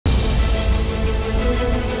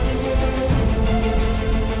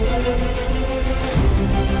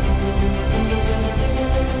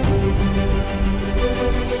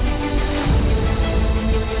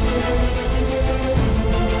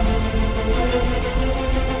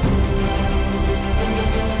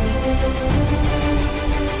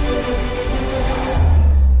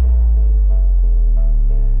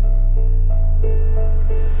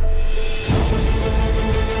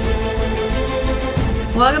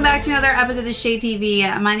Welcome back to another episode of Shade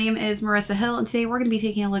TV. My name is Marissa Hill, and today we're going to be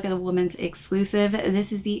taking a look at a woman's exclusive.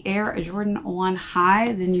 This is the Air Jordan 1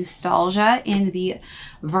 High, the Newstalgia in the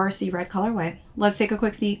Varsity Red colorway. Let's take a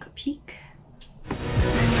quick sneak peek.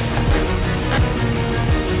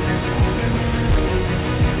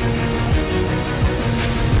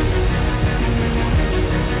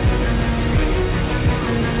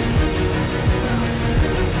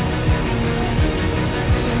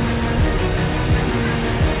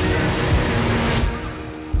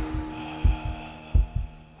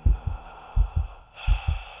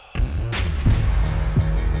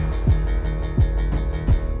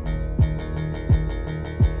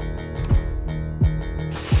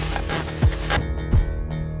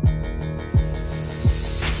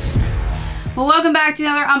 Well, welcome back to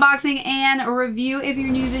another unboxing and review. If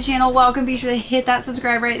you're new to the channel, welcome. Be sure to hit that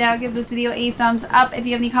subscribe right now. Give this video a thumbs up. If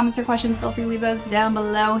you have any comments or questions, feel free to leave those down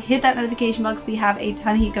below. Hit that notification bell because we have a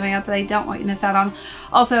ton of heat coming up that I don't want you to miss out on.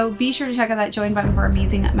 Also, be sure to check out that join button for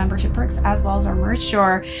amazing membership perks as well as our merch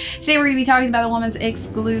store. Today, we're going to be talking about a woman's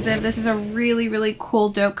exclusive. This is a really cool,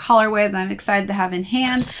 dope colorway that I'm excited to have in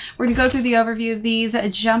hand. We're going to go through the overview of these,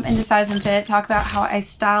 jump into size and fit, talk about how I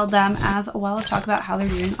styled them, as well as talk about how they're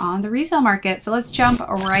doing on the resale market. So let's jump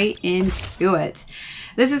right into it.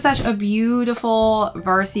 This is such a beautiful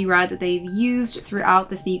varsity red that they've used throughout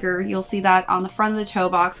the sneaker. You'll see that on the front of the toe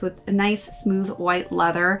box with a nice smooth white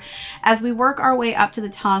leather. As we work our way up to the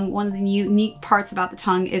tongue, one of the unique parts about the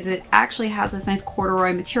tongue is it actually has this nice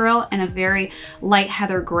corduroy material and a very light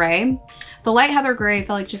heather gray. The light heather gray, I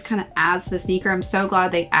feel like, just kind of adds to the sneaker. I'm so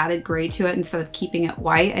glad they added gray to it instead of keeping it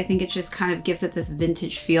white. I think it just kind of gives it this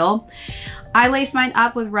vintage feel. I laced mine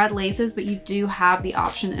up with red laces, but you do have the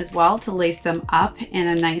option as well to lace them up in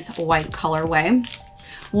a nice white colorway.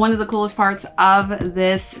 One of the coolest parts of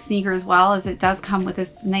this sneaker as well is it does come with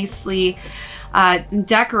this nicely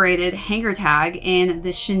decorated hanger tag in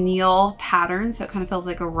the chenille pattern, so it kind of feels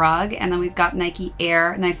like a rug. And then we've got Nike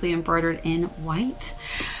Air nicely embroidered in white.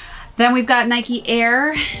 Then we've got Nike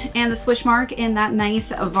Air and the swoosh mark in that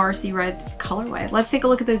nice varsity red colorway. Let's take a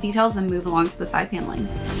look at those details and move along to the side paneling.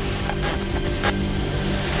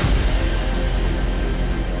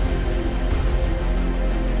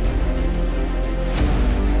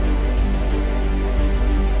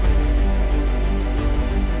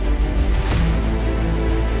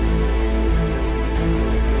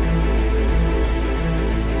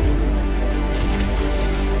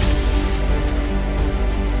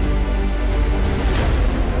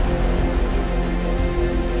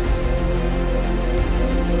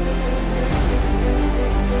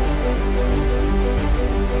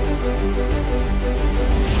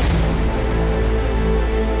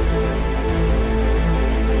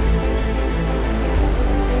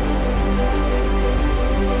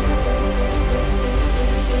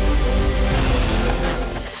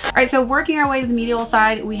 All right, so working our way to the medial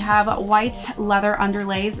side, we have white leather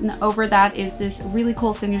underlays, and over that is this really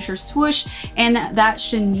cool signature swoosh in that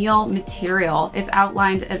chenille material. It's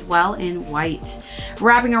outlined as well in white.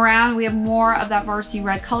 Wrapping around, we have more of that varsity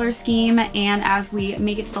red color scheme, and as we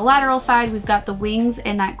make it to the lateral side, we've got the wings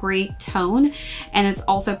in that gray tone, and it's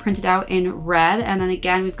also printed out in red. And then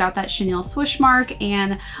again, we've got that chenille swoosh mark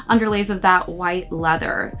and underlays of that white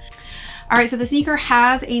leather. All right, so the sneaker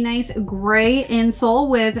has a nice gray insole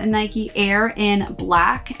with Nike Air in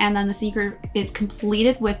black, and then the sneaker is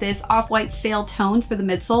completed with this off-white sail tone for the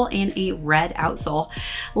midsole and a red outsole.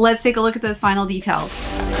 Let's take a look at those final details.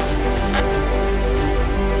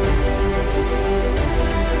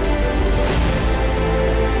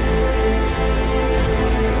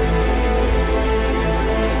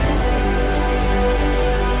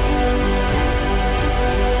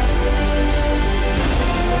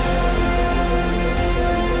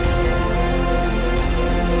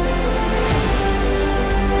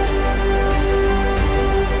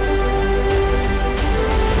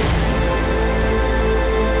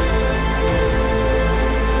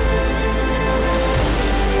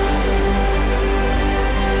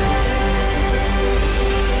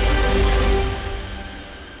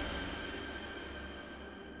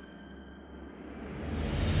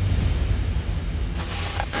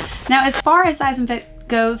 Now, as far as size and fit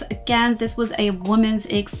goes, again, this was a woman's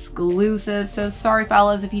exclusive, so sorry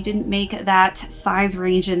fellas if you didn't make that size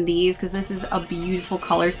range in these, because this is a beautiful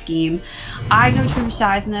color scheme. I go true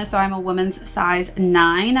size in this, so I'm a woman's size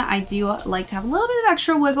 9. I do like to have a little bit of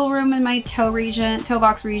extra wiggle room in my toe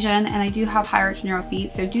box region, and I do have high arch narrow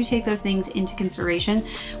feet, so do take those things into consideration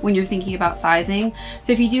when you're thinking about sizing.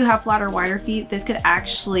 So if you do have flatter, wider feet, this could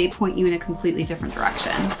actually point you in a completely different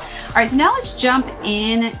direction. All right, so now let's jump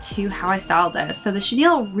into how I styled this. So the Chenille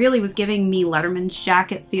Chenille really was giving me Letterman's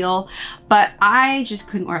jacket feel, but I just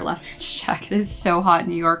couldn't wear Letterman's jacket. It's so hot in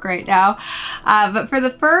New York right now. But for the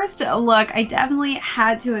first look, I definitely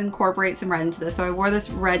had to incorporate some red into this. So I wore this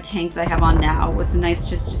red tank that I have on now with some nice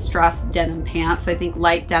just distressed denim pants. I think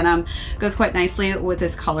light denim goes quite nicely with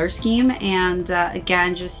this color scheme. And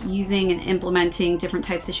again, just using and implementing different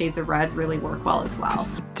types of shades of red really work well as well.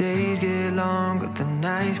 The days get longer, the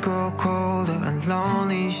nights grow colder, and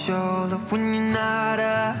lonely shoulder when you're not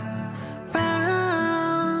around.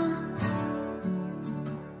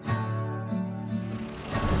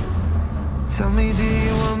 Tell me, do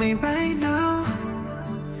you want me right now?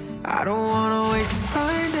 I don't wanna wait to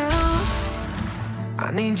find out.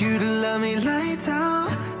 I need you to love me lights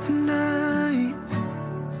out tonight.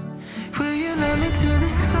 Will you love me till the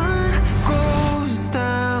sun goes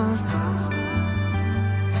down?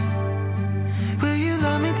 Will you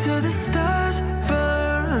love me till the stars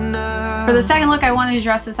burn out? For the second look, I wanted to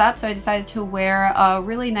dress this up, so I decided to wear a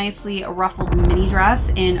really nicely ruffled mini dress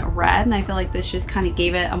in red, and I feel like this just kind of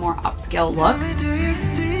gave it a more upscale look. Tell me, do you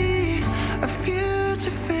see a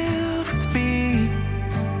future filled with me?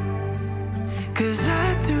 'Cause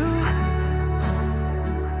I do.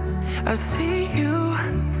 I see you.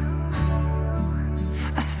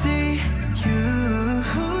 I see you.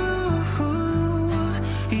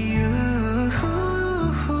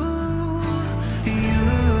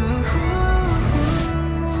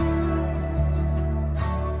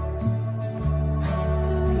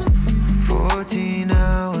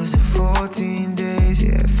 Hours and 14 days,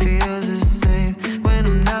 yeah, it feels the same when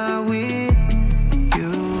I'm not with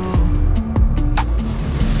you.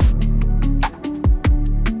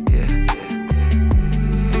 Yeah.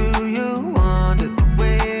 Do you wonder the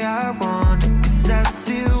way I wonder? 'Cause I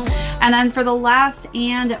still. And then for the last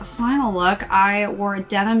and final look, I wore a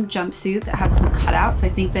denim jumpsuit that has some cutouts. I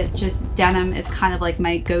think that just denim is kind of like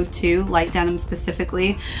my go-to, light denim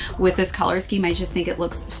specifically. With this color scheme, I just think it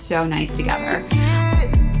looks so nice together.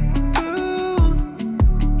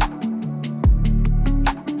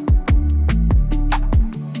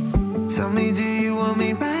 Tell me, do you want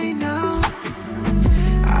me right now?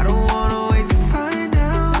 I don't wanna wait to find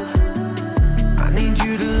out. I need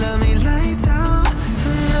you to love me lights out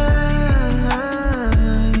tonight.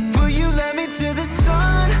 Will you let me till the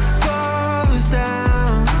sun goes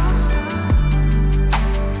down?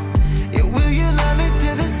 Yeah, will you let me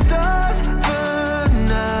till the stars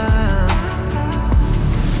burn out?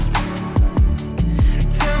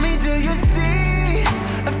 Tell me, do you see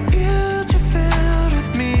a future filled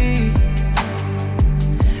with me?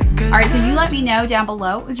 All right, so you let me know down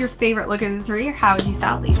below, what was your favorite look of the three, or how would you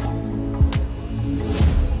style these?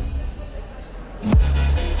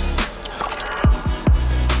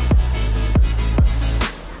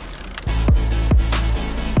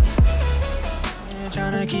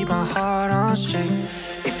 Trying to keep my heart on straight.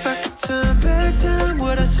 If I could turn back time,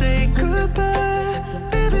 would I say goodbye?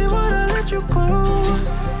 Baby, would I let you go?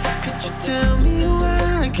 Could you tell me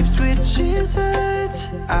why I keep switching sides?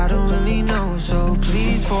 I don't really know, so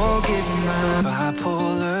please forgive my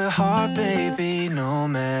bipolar heart, baby. No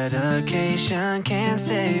medication can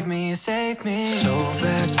save me, save me. So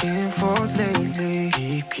back and forth lately,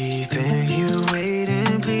 keep keeping you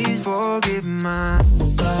waiting. Please forgive my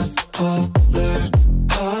bipolar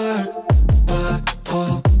heart,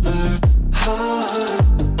 bipolar heart,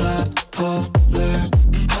 bipolar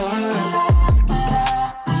heart.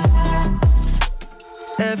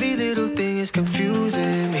 Every little thing is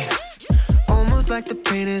confusing me, almost like the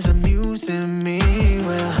pain is amusing me.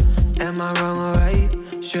 Well, am I wrong or right?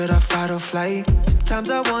 Should I fight or flight?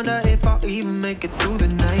 Sometimes I wonder if I'll even make it through the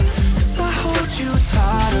night. 'Cause I hold you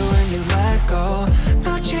tighter when you let go,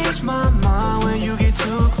 not change my mind when you get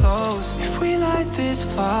too close. If we light this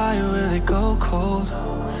fire, will it go cold?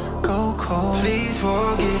 Go cold. Please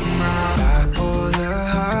forgive my bipolar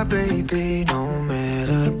heart, baby. No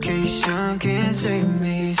medication can save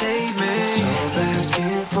me, save me. So back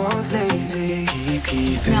and forth lately,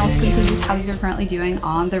 keep Now let's keeping conclude with how these are currently doing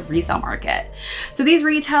on the resale market. So these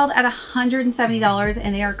retailed at $170,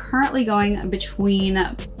 and they are currently going between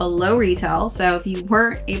below retail. So if you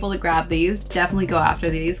weren't able to grab these, definitely go after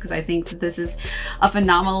these, because I think that this is a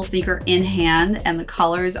phenomenal sneaker in hand, and the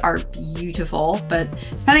colors are beautiful. But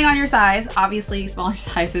depending on your size, obviously smaller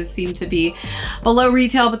sizes seem to be below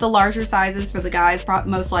retail, but the larger sizes for the guys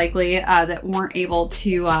most likely that weren't able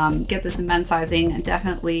to get this in men's sizing,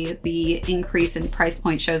 definitely the increase in price point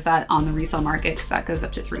point shows that on the resale market because that goes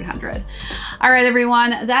up to 300. All right,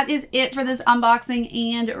 everyone, that is it for this unboxing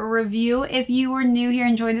and review. If you were new here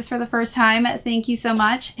and joined us for the first time, thank you so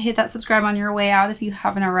much. Hit that subscribe on your way out if you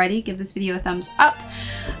haven't already. Give this video a thumbs up.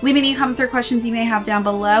 Leave any comments or questions you may have down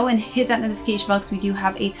below and hit that notification bell because we do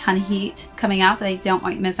have a ton of heat coming out that I don't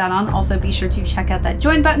want you to miss out on. Also, be sure to check out that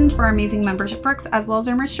join button for our amazing membership perks as well as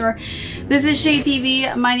our merch store. This is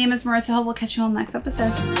ShadeTV. My name is Marissa Hill. We'll catch you on the next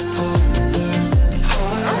episode.